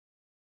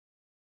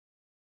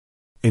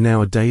In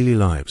our daily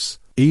lives,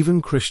 even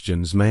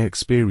Christians may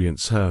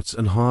experience hurt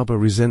and harbor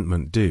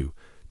resentment due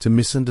to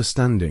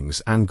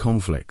misunderstandings and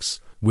conflicts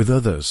with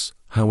others.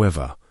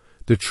 However,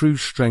 the true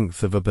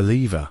strength of a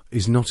believer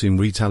is not in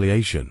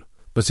retaliation,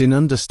 but in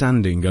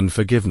understanding and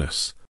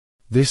forgiveness.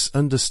 This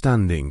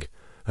understanding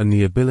and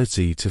the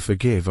ability to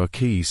forgive are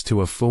keys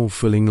to a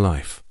fulfilling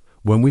life.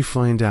 When we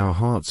find our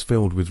hearts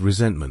filled with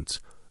resentment,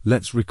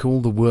 let's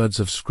recall the words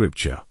of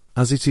Scripture,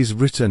 as it is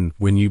written,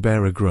 when you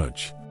bear a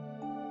grudge.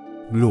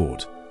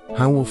 Lord,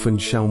 how often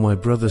shall my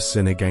brother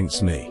sin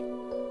against me,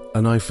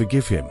 and I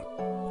forgive him?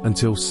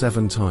 Until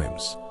 7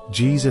 times.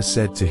 Jesus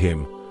said to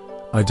him,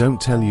 I don't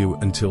tell you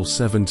until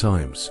 7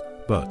 times,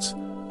 but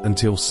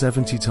until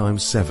 70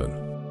 times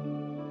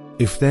 7.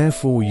 If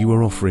therefore you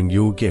are offering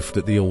your gift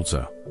at the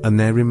altar, and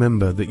there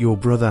remember that your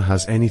brother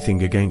has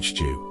anything against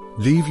you,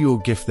 leave your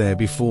gift there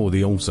before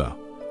the altar,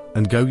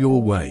 and go your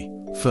way.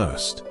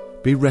 First,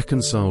 be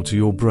reconciled to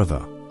your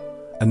brother,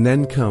 and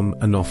then come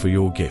and offer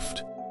your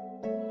gift.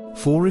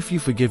 For if you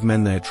forgive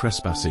men their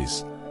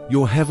trespasses,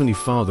 your heavenly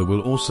Father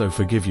will also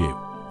forgive you.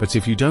 But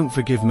if you don't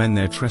forgive men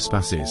their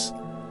trespasses,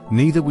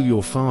 neither will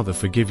your Father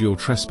forgive your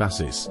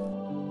trespasses.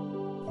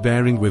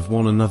 Bearing with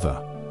one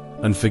another,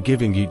 and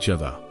forgiving each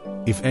other,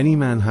 if any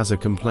man has a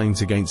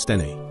complaint against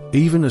any,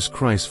 even as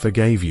Christ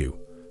forgave you,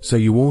 so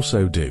you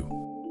also do.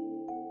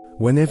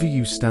 Whenever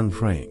you stand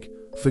praying,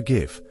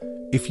 forgive,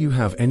 if you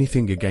have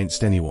anything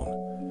against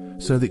anyone,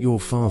 so that your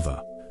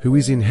Father, who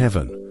is in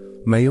heaven,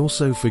 may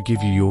also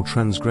forgive you your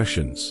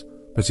transgressions.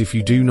 But if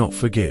you do not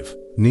forgive,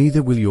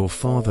 neither will your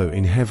Father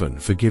in heaven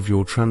forgive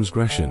your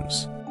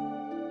transgressions.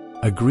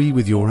 Agree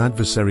with your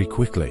adversary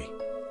quickly,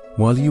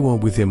 while you are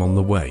with him on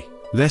the way,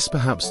 lest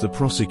perhaps the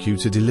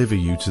prosecutor deliver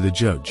you to the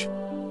judge,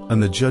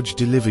 and the judge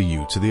deliver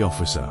you to the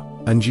officer,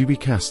 and you be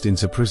cast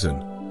into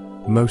prison.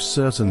 Most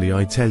certainly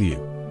I tell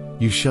you,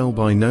 you shall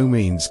by no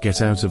means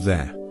get out of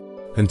there,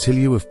 until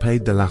you have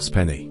paid the last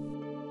penny.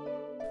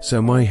 So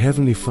my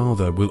heavenly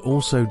Father will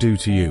also do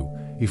to you,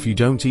 if you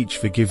don't each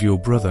forgive your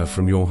brother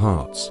from your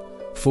hearts,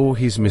 for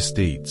his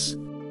misdeeds.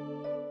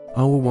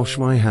 I will wash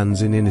my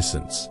hands in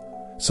innocence,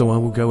 so I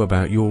will go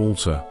about your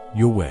altar,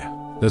 your way,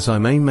 that I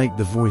may make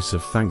the voice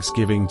of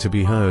thanksgiving to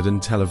be heard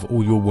and tell of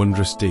all your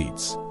wondrous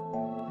deeds.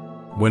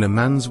 When a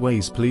man's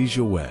ways please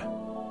your way,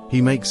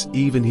 he makes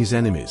even his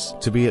enemies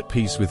to be at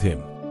peace with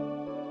him.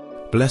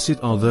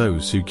 Blessed are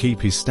those who keep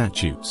his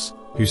statutes,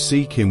 who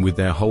seek him with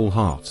their whole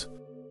heart.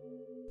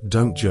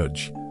 Don't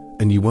judge,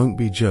 and you won't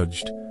be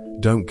judged.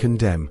 Don't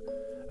condemn,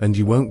 and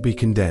you won't be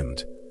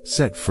condemned.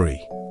 Set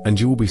free, and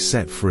you will be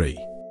set free.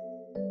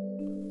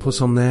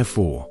 Put on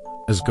therefore,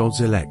 as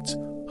God's elect,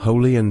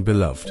 holy and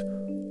beloved,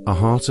 a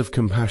heart of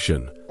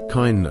compassion,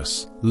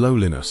 kindness,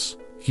 lowliness,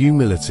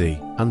 humility,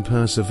 and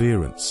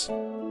perseverance.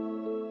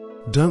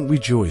 Don't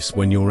rejoice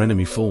when your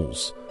enemy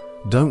falls.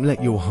 Don't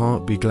let your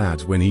heart be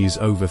glad when he is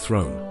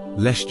overthrown,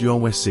 lest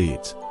Yahweh see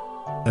it,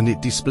 and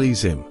it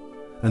displease him,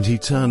 and he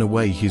turn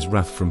away his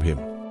wrath from him.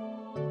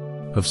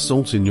 Have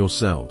salt in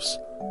yourselves,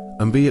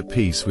 and be at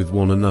peace with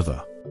one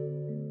another.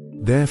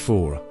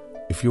 Therefore,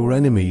 if your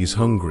enemy is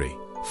hungry,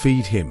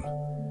 feed him.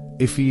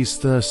 If he is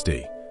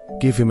thirsty,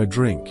 give him a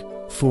drink,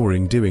 for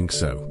in doing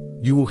so,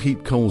 you will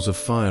heap coals of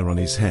fire on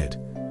his head.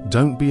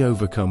 Don't be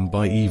overcome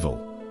by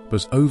evil,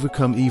 but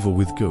overcome evil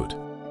with good.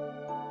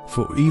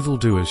 For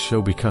evildoers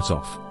shall be cut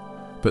off,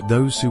 but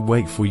those who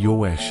wait for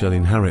Yahweh shall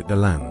inherit the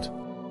land.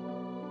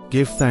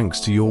 Give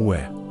thanks to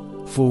Yahweh,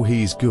 for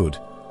he is good,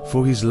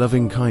 for his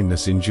loving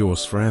kindness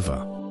endures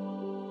forever.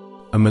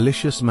 A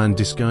malicious man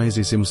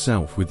disguises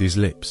himself with his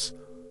lips,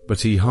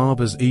 but he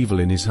harbors evil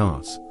in his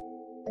heart.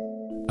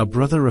 A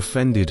brother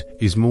offended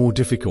is more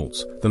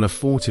difficult than a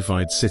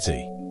fortified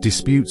city.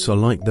 Disputes are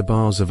like the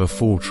bars of a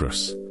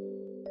fortress.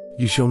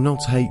 You shall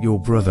not hate your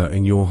brother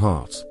in your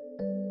heart.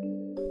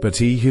 But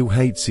he who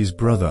hates his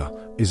brother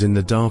is in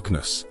the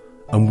darkness,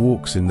 and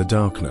walks in the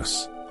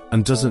darkness,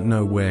 and doesn't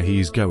know where he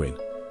is going,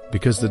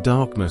 because the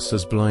darkness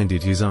has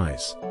blinded his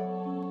eyes.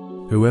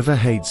 Whoever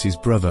hates his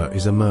brother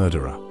is a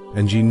murderer,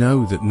 and you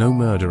know that no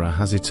murderer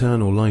has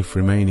eternal life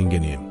remaining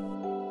in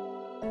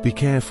him. Be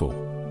careful.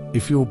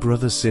 If your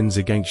brother sins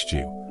against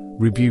you,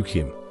 rebuke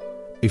him.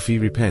 If he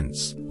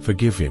repents,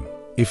 forgive him.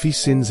 If he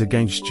sins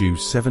against you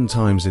 7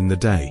 times in the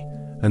day,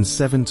 and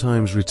 7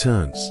 times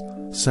returns,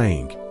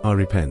 saying, I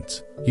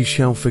repent, you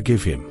shall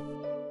forgive him.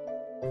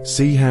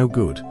 See how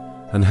good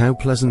and how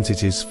pleasant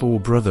it is for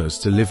brothers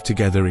to live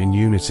together in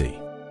unity.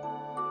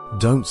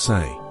 Don't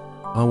say,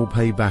 I will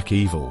pay back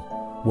evil.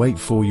 Wait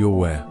for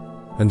Yahweh,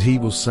 and he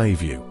will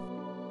save you.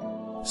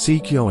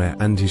 Seek Yahweh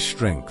and his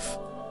strength.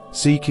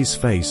 Seek his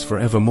face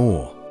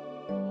forevermore.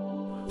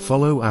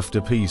 Follow after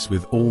peace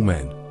with all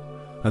men,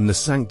 and the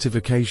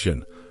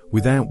sanctification,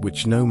 without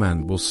which no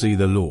man will see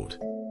the Lord.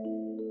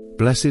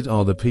 Blessed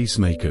are the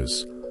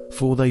peacemakers,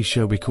 for they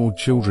shall be called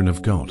children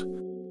of God.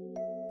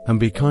 And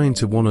be kind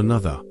to one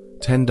another,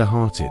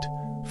 tender-hearted,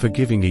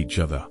 forgiving each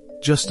other,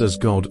 just as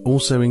God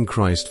also in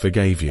Christ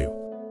forgave you.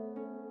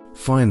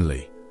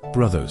 Finally,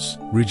 brothers,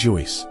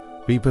 rejoice,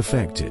 be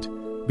perfected,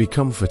 be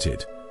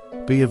comforted,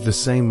 be of the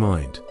same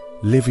mind,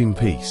 live in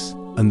peace.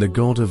 and the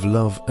God of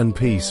love and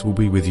peace will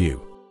be with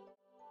you.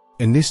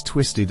 In this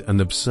twisted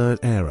and absurd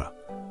era,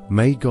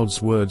 may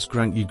God's words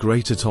grant you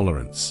greater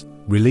tolerance,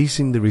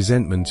 releasing the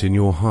resentment in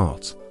your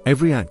heart.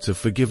 Every act of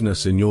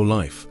forgiveness in your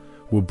life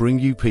will bring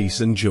you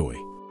peace and joy.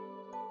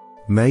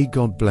 May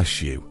God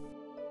bless you.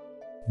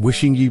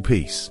 Wishing you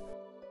peace.